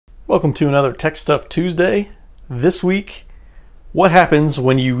Welcome to another Tech Stuff Tuesday. This week, what happens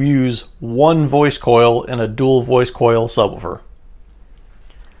when you use one voice coil in a dual voice coil subwoofer?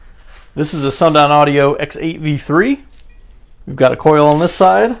 This is a Sundown Audio X8V3. We've got a coil on this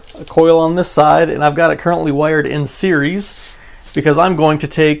side, a coil on this side, and I've got it currently wired in series because I'm going to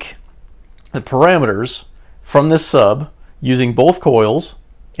take the parameters from this sub using both coils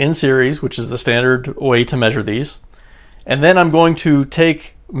in series, which is the standard way to measure these, and then I'm going to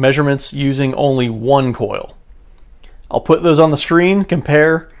take measurements using only one coil. I'll put those on the screen,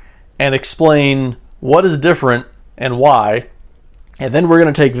 compare, and explain what is different and why. And then we're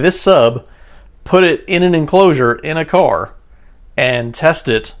going to take this sub, put it in an enclosure in a car, and test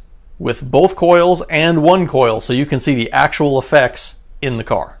it with both coils and one coil so you can see the actual effects in the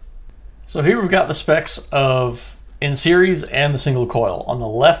car. So here we've got the specs of in series and the single coil. On the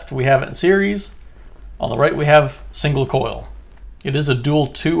left we have it in series, on the right we have single coil. It is a dual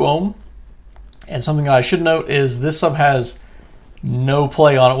 2 ohm, and something I should note is this sub has no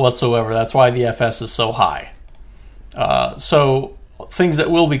play on it whatsoever. That's why the FS is so high. So things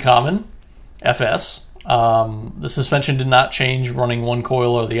that will be common: FS. The suspension did not change running one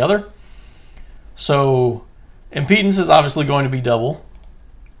coil or the other. So impedance is obviously going to be double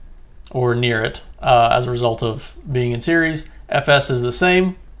or near it as a result of being in series. FS is the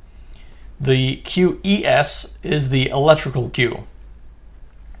same. The QES is the electrical Q.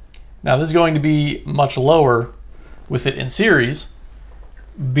 Now this is going to be much lower with it in series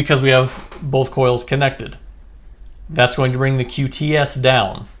because we have both coils connected. That's going to bring the QTS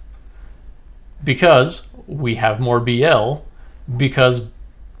down because we have more BL because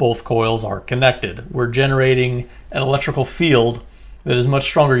both coils are connected. We're generating an electrical field that is much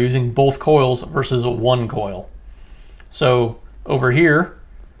stronger using both coils versus one coil. So over here,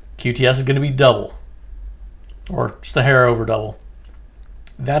 QTS is going to be double, or just a hair over double.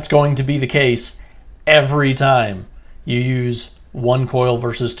 That's going to be the case every time you use one coil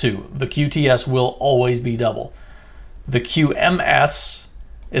versus two. The QTS will always be double. The QMS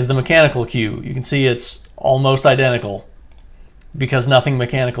is the mechanical Q. You can see it's almost identical because nothing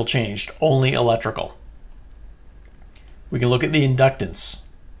mechanical changed, only electrical. We can look at the inductance.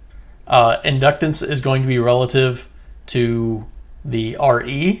 Inductance is going to be relative to the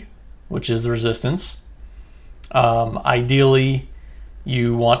RE, which is the resistance. Ideally,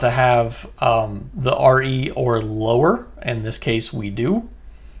 you want to have the RE or lower. In this case, we do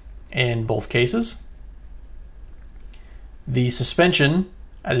in both cases. The suspension,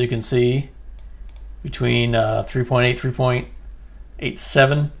 as you can see, between 3.8,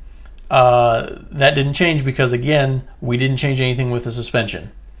 3.87, that didn't change because, again, we didn't change anything with the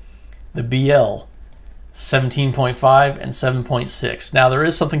suspension. The BL, 17.5 and 7.6. Now there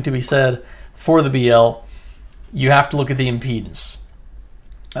is something to be said for the BL. You have to look at the impedance.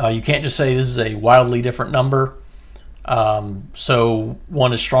 You can't just say this is a wildly different number, so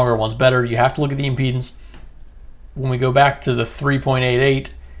one is stronger, one's better. You have to look at the impedance. When we go back to the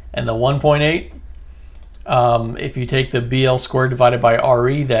 3.88 and the 1.8, if you take the BL squared divided by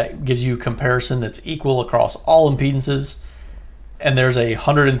RE, that gives you a comparison that's equal across all impedances, and there's a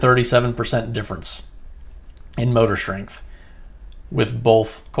 137% difference in motor strength with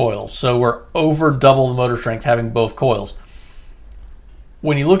both coils. So we're over double the motor strength having both coils.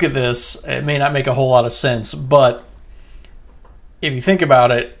 When you look at this, it may not make a whole lot of sense, but if you think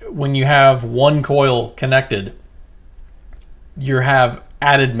about it, when you have one coil connected, you have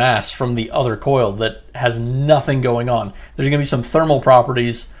added mass from the other coil that has nothing going on. There's going to be some thermal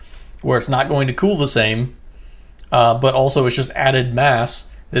properties where it's not going to cool the same, but also it's just added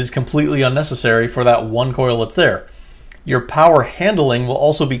mass that is completely unnecessary for that one coil that's there. Your power handling will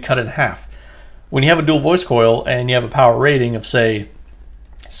also be cut in half. When you have a dual voice coil and you have a power rating of, say,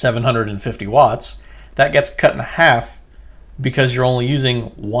 750 watts, that gets cut in half because you're only using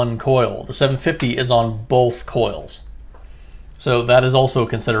one coil. The 750 is on both coils. So that is also a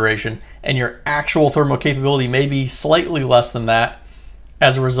consideration. And your actual thermal capability may be slightly less than that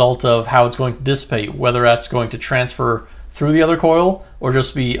as a result of how it's going to dissipate, whether that's going to transfer through the other coil or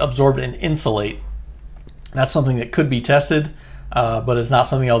just be absorbed and insulate. That's something that could be tested, but it's not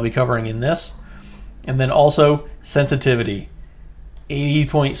something I'll be covering in this. And then also sensitivity.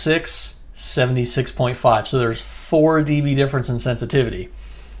 80.6, 76.5. So there's 4 dB difference in sensitivity.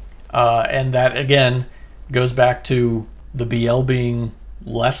 And that, again, goes back to the BL being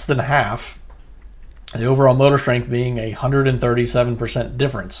less than half, the overall motor strength being a 137%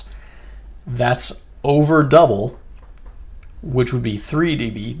 difference. That's over double, which would be 3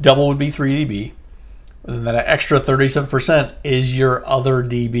 dB. Double would be 3 dB. And then that extra 37% is your other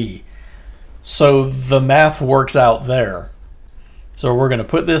dB. So the math works out there. So we're going to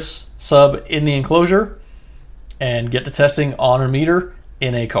put this sub in the enclosure and get to testing on a meter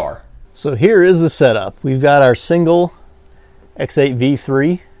in a car. So here is the setup. We've got our single X8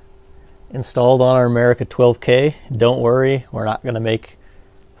 V3 installed on our America 12K. Don't worry, we're not going to make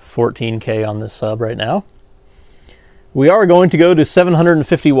 14K on this sub right now. We are going to go to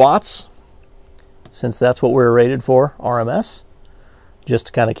 750 watts, since that's what we're rated for, RMS, just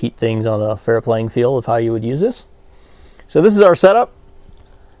to kind of keep things on a fair playing field of how you would use this. So this is our setup.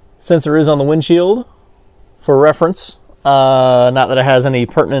 Sensor is on the windshield for reference. Not that it has any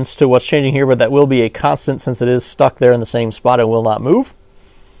pertinence to what's changing here, but that will be a constant since it is stuck there in the same spot and will not move.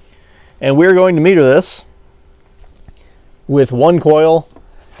 And we're going to meter this with one coil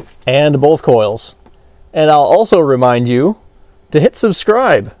and both coils. And I'll also remind you to hit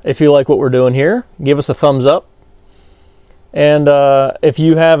subscribe if you like what we're doing here. Give us a thumbs up. And if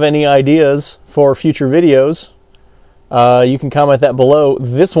you have any ideas for future videos, you can comment that below.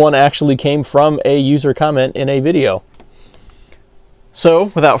 This one actually came from a user comment in a video. So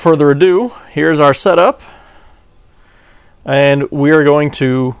without further ado, here's our setup. And we are going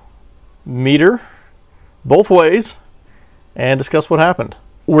to meter both ways and discuss what happened.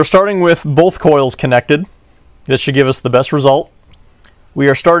 We're starting with both coils connected. This should give us the best result. We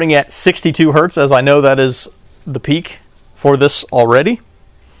are starting at 62 Hertz, as I know that is the peak for this already.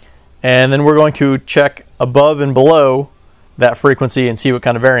 And then we're going to check above and below that frequency and see what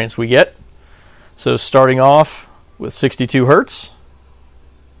kind of variance we get. So starting off with 62 Hertz.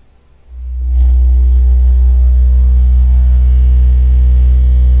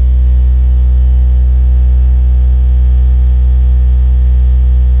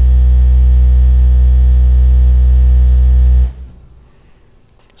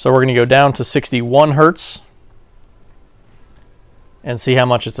 So we're going to go down to 61 Hertz and see how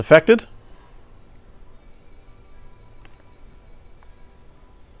much it's affected.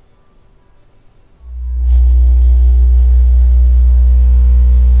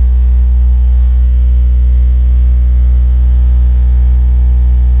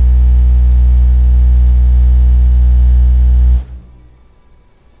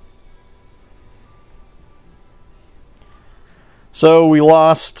 So we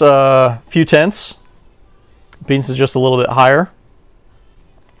lost a few tenths. Impedance is just a little bit higher.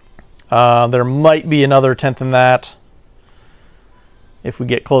 There might be another tenth in that. If we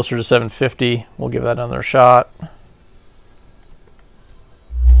get closer to 750, we'll give that another shot. All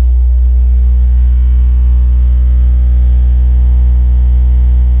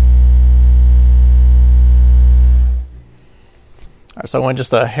right, so I went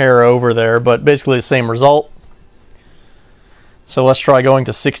just a hair over there, but basically the same result. So let's try going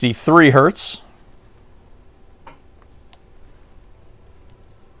to 63 Hertz.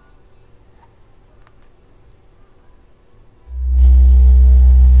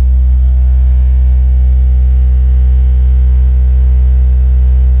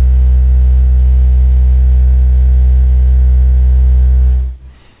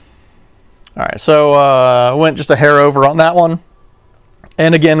 All right, so went just a hair over on that one.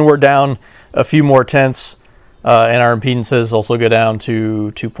 And again, we're down a few more tenths. And our impedances also go down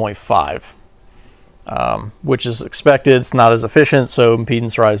to 2.5, which is expected. It's not as efficient, so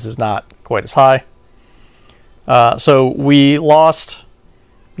impedance rise is not quite as high. So we lost,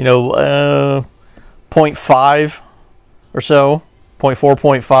 0.5 or so, 0.4,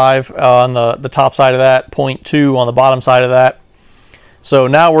 0.5 on the top side of that, 0.2 on the bottom side of that. So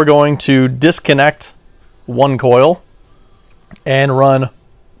now we're going to disconnect one coil and run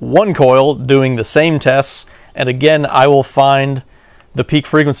one coil doing the same tests. And again, I will find the peak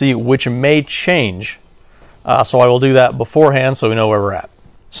frequency, which may change. So I will do that beforehand so we know where we're at.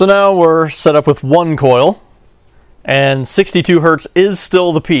 So now we're set up with one coil, and 62 Hertz is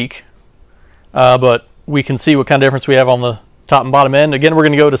still the peak, but we can see what kind of difference we have on the top and bottom end. Again, we're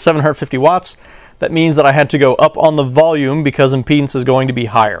going to go to 750 watts. That means that I had to go up on the volume because impedance is going to be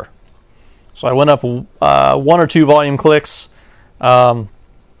higher. So I went up 1 or 2 volume clicks. I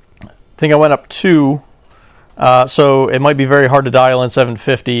think I went up 2. So it might be very hard to dial in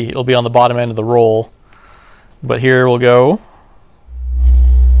 750. It'll be on the bottom end of the roll. But here we'll go.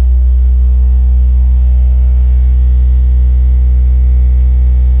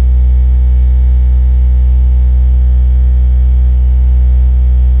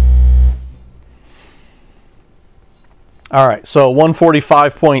 All right, so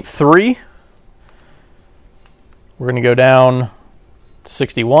 145.3. We're going to go down to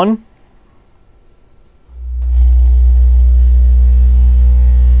 61.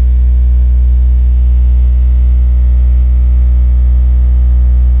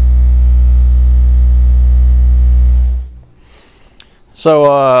 So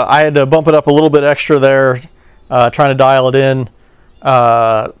I had to bump it up a little bit extra there, trying to dial it in,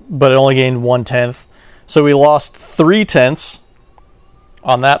 but it only gained 1/10. So we lost 3/10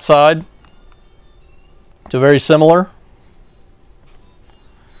 on that side. So very similar.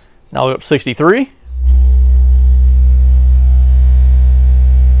 Now we're up 63.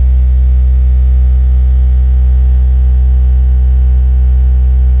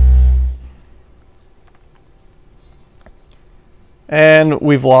 And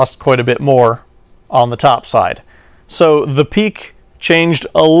we've lost quite a bit more on the top side. So the peak changed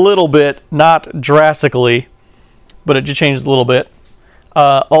a little bit, not drastically, but it just changed a little bit.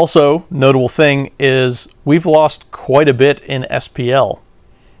 Also, notable thing is we've lost quite a bit in SPL,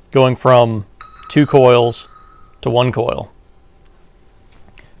 going from 2 coils to 1 coil.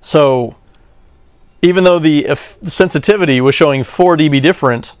 So even though the sensitivity was showing 4 dB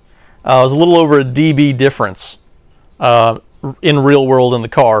different, it was a little over a dB difference in real world in the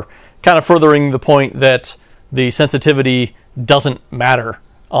car, kind of furthering the point that the sensitivity doesn't matter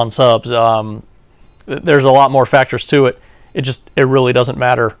on subs. There's a lot more factors to it. It really doesn't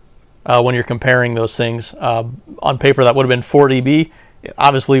matter when you're comparing those things. On paper, that would have been 4 dB. It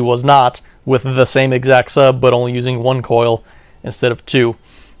obviously was not, with the same exact sub, but only using 1 coil instead of 2.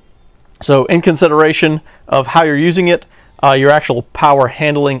 So in consideration of how you're using it, your actual power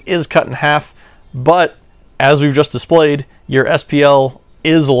handling is cut in half, but as we've just displayed, your SPL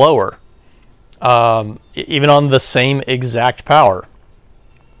is lower, even on the same exact power.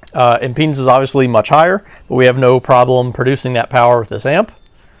 Impedance is obviously much higher, but we have no problem producing that power with this amp.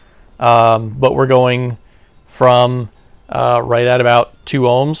 But we're going from right at about 2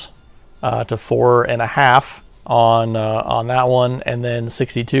 ohms to 4.5 on that one, and then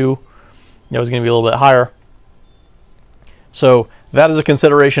 62 is going to be a little bit higher. So that is a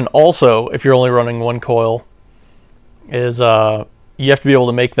consideration also if you're only running 1 coil, is you have to be able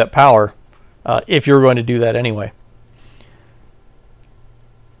to make that power if you're going to do that anyway.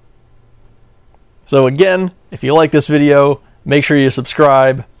 So again, if you like this video, make sure you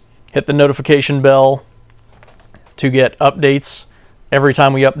subscribe, hit the notification bell to get updates every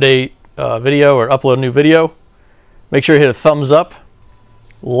time we update a video or upload a new video. Make sure you hit a thumbs up,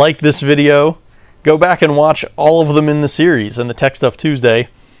 like this video, go back and watch all of them in the series in the Tech Stuff Tuesday.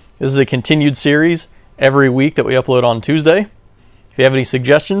 This is a continued series every week that we upload on Tuesday. If you have any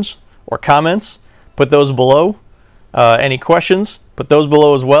suggestions or comments, put those below. Any questions, put those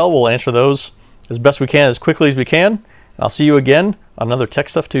below as well. We'll answer those as best we can, as quickly as we can. And I'll see you again on another Tech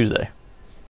Stuff Tuesday.